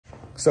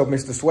So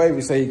Mr.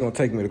 Swavey say he's gonna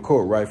take me to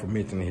court, right, for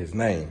mentioning his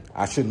name.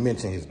 I shouldn't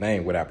mention his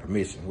name without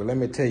permission. Well, let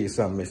me tell you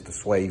something, Mr.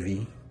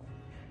 Swavey.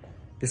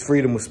 It's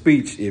freedom of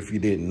speech. If you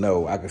didn't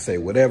know, I can say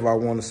whatever I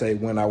want to say,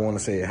 when I want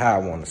to say it, how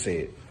I want to say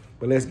it.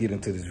 But let's get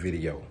into this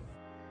video.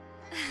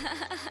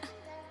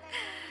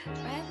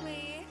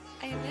 Bradley,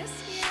 I miss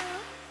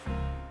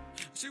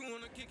you.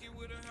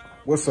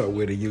 What's up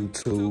with the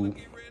YouTube?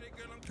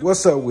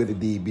 What's up with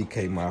the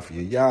DBK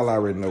Mafia? Y'all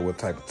already know what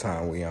type of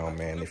time we on,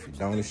 man. If you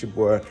don't, it's your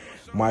boy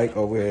Mike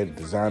over here at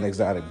Design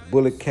Exotic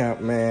Bullet Camp,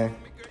 man.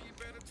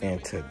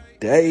 And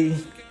today,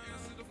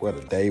 what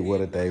a day,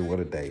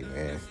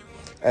 man.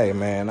 Hey,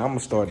 man, I'm going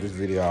to start this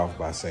video off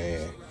by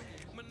saying,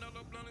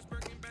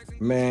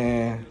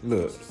 man,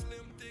 look,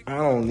 I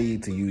don't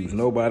need to use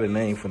nobody's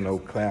name for no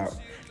clout.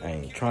 I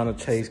ain't trying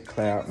to chase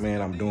clout, man.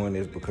 I'm doing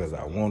this because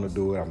I want to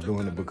do it. I'm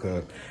doing it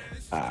because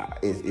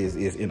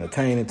it's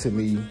entertaining to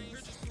me.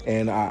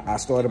 And I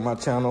started my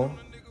channel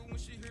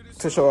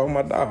to show off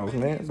my dogs,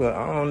 man. But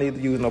I don't need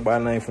to use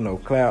nobody's name for no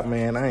clout,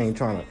 man. I ain't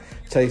trying to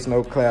chase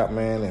no clout,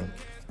 man. And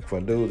for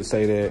a dude to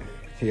say that,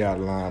 he out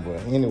of line. But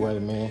anyway,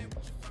 man.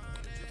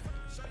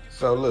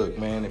 So look,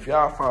 man, if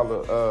y'all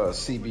follow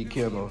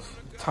Cbkennels,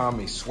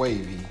 Tommy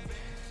Swavey,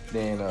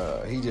 then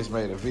he just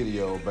made a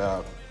video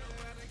about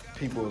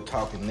people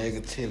talking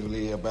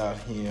negatively about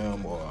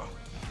him, or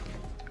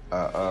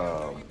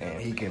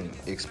and he can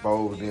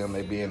expose them,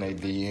 they be in their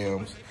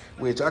DMs,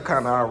 which I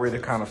already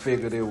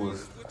figured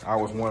I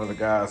was one of the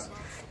guys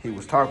he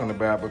was talking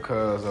about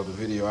because of the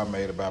video I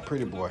made about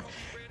Pretty Boy.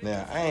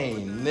 Now, I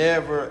ain't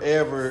never,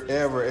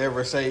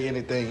 ever say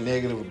anything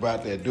negative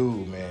about that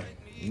dude, man.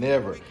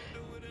 Never.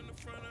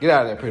 Get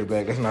out of there, Pretty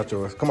Black. That's not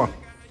yours. Come on.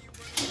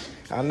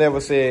 I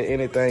never said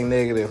anything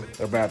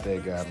negative about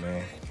that guy,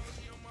 man.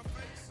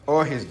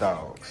 Or his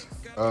dogs.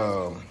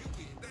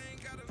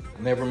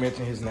 Never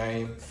mentioned his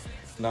name.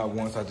 Not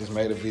once. I just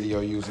made a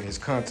video using his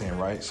content,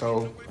 right?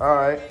 So, all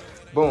right.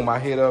 Boom. I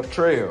hit up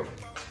Trail,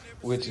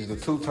 which is the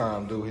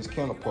two-time dude, his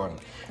kennel partner.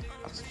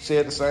 I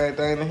said the same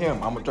thing to him.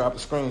 I'm going to drop a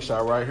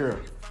screenshot right here.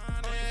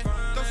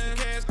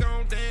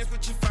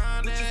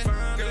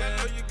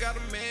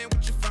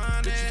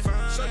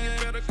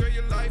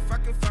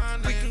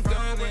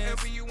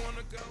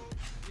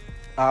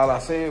 All I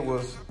said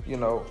was, you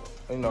know,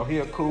 he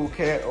a cool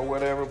cat or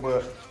whatever,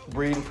 but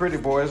breeding Pretty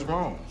Boy is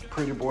wrong.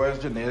 Pretty Boy is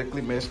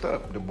genetically messed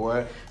up. The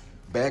boy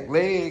back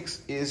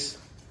legs is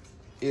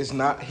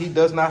not, he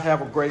does not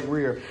have a great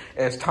rear,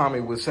 as Tommy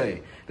would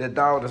say. That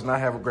dog does not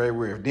have a great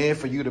rear. Then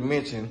for you to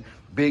mention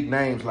big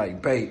names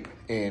like Bape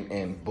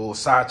and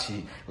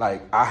Bulsachi,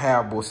 like I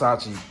have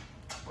Bulsachi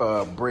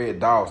bred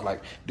dogs.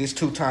 Like this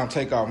two-time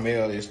takeoff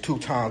male is 2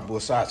 times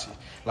Bulsachi.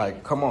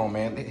 Like, come on,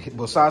 man.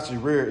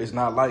 Bulsachi rear is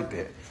not like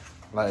that.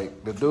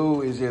 Like, the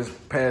dude is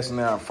just passing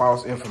out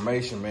false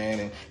information,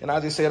 man. And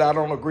I just said I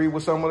don't agree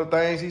with some of the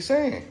things he's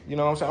saying. You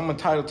know what I'm saying? I'm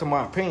entitled to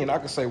my opinion. I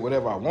can say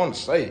whatever I want to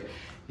say.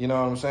 You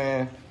know what I'm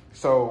saying?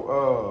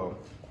 So,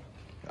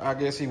 I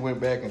guess he went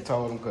back and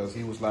told him, because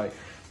he was like,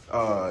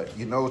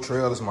 you know,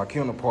 Trail is my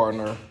kennel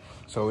partner.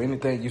 So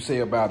anything you say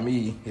about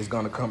me is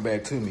going to come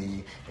back to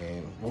me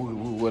and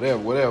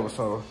whatever.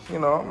 So, you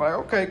know, I'm like,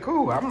 okay,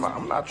 cool. I'm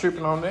not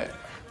tripping on that.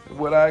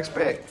 What I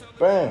expect.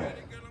 Bam.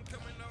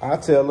 I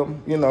tell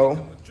him, you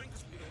know,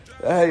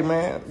 hey,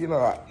 man, you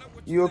know,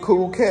 you a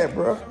cool cat,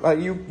 bro. Like,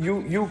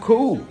 you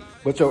cool,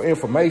 but your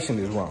information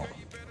is wrong.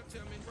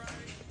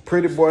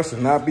 Pretty Boy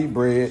should not be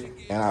bred,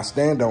 and I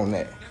stand on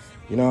that.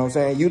 You know what I'm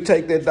saying? You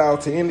take that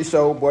dog to any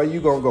show, boy,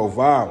 you going to go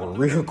viral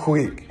real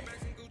quick.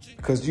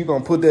 Because you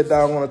going to put that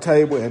dog on the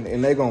table, and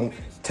they going to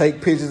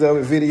take pictures of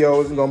it,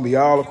 videos, and going to be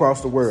all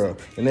across the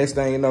world. The next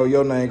thing you know,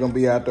 your name going to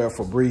be out there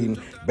for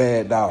breeding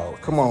bad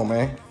dogs. Come on,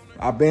 man.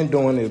 I've been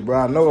doing this, bro.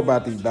 I know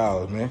about these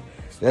dogs, man.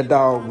 That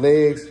dog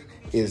legs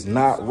is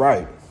not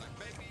right.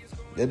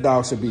 That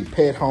dog should be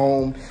pet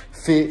home,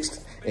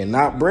 fixed, and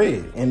not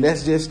bred. And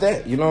that's just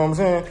that. You know what I'm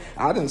saying?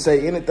 I didn't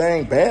say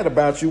anything bad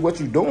about you.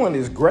 What you doing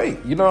is great.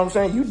 You know what I'm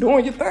saying? You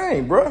doing your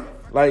thing, bro.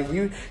 Like,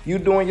 you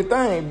doing your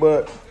thing,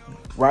 but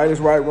right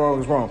is right,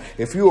 wrong is wrong.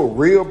 If you're a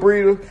real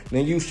breeder,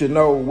 then you should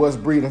know what's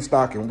breeding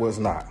stock and what's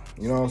not.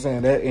 You know what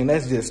I'm saying? And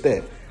that's just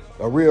that.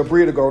 A real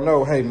breeder gonna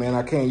know, hey, man,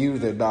 I can't use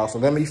that dog, so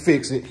let me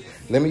fix it.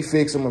 Let me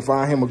fix him and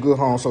find him a good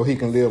home so he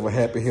can live a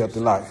happy, healthy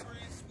life.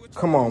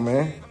 Come on,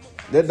 man.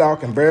 That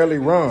dog can barely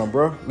run,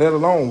 bro, let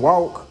alone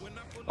walk.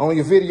 On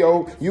your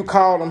video, you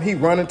called him, he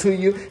running to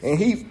you, and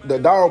the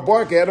dog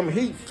bark at him,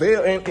 he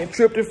fell and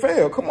tripped and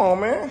fell. Come on,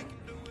 man.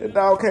 That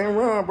dog can't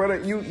run, brother.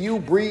 You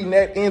breeding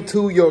that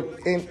into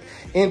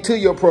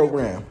your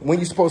program when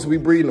you're supposed to be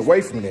breeding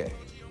away from that.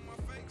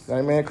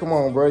 Like, man, come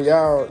on, bro.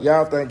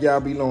 Y'all think y'all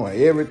be knowing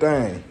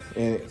everything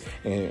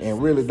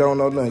and really don't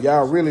know nothing.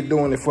 Y'all really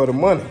doing it for the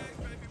money.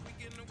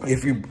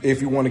 If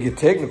you want to get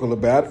technical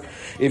about it,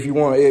 if you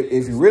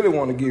really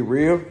want to get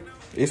real,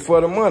 it's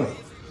for the money.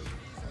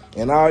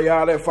 And all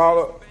y'all that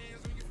follow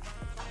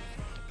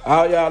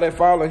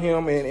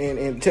him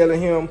and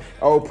telling him,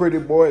 oh, Pretty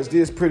Boy is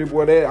this, Pretty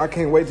Boy that, I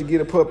can't wait to get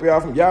a puppy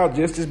off him. Y'all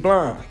just as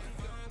blind.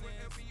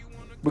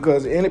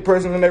 Because any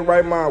person in their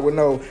right mind would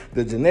know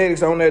the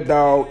genetics on that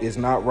dog is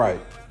not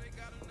right.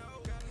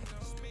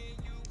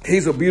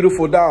 He's a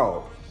beautiful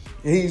dog.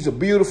 He's a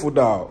beautiful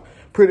dog.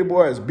 Pretty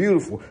Boy is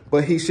beautiful,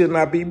 but he should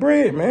not be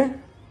bred,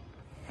 man.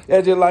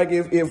 That's just like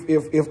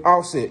if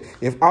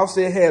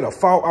Offset had a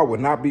fault, I would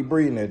not be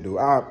breeding that dude.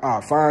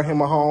 I'll find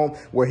him a home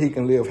where he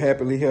can live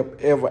happily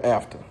ever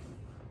after.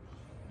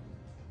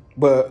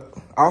 But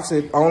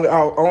Offset,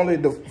 only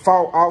the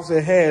fault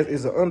Offset has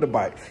is an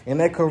underbite, and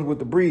that comes with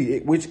the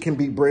breed, which can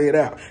be bred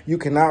out. You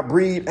cannot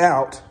breed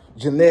out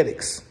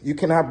genetics. You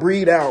cannot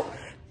breed out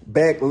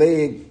back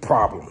leg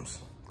problems,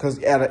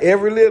 because out of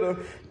every litter,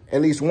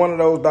 at least one of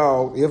those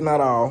dogs, if not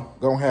all,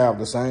 gonna have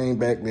the same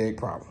back leg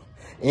problem.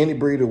 Any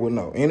breeder will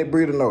know. Any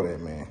breeder know that,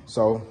 man.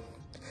 So,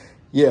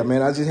 yeah,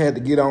 man, I just had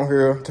to get on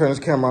here, turn this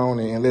camera on,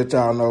 and let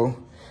y'all know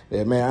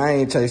that, man, I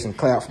ain't chasing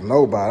clout from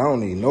nobody. I don't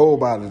need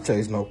nobody to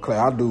chase no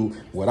clout. I do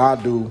what I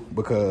do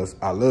because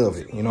I love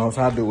it. You know what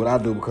I'm saying? I do what I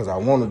do because I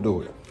want to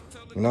do it.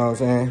 You know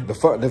what I'm saying?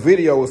 The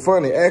video was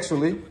funny,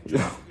 actually,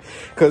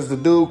 because the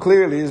dude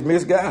clearly is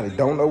misguided.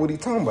 Don't know what he's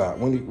talking about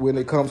when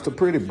it comes to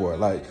Pretty Boy.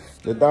 Like,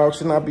 the dog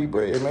should not be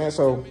bred, man.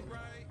 So,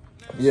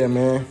 yeah,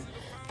 man.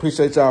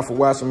 Appreciate y'all for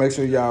watching. Make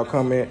sure y'all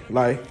comment,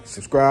 like,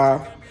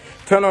 subscribe.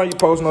 Turn on your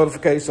post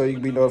notifications so you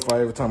can be notified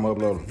every time I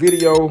upload a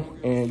video.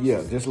 And,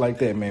 yeah, just like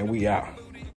that, man, we out.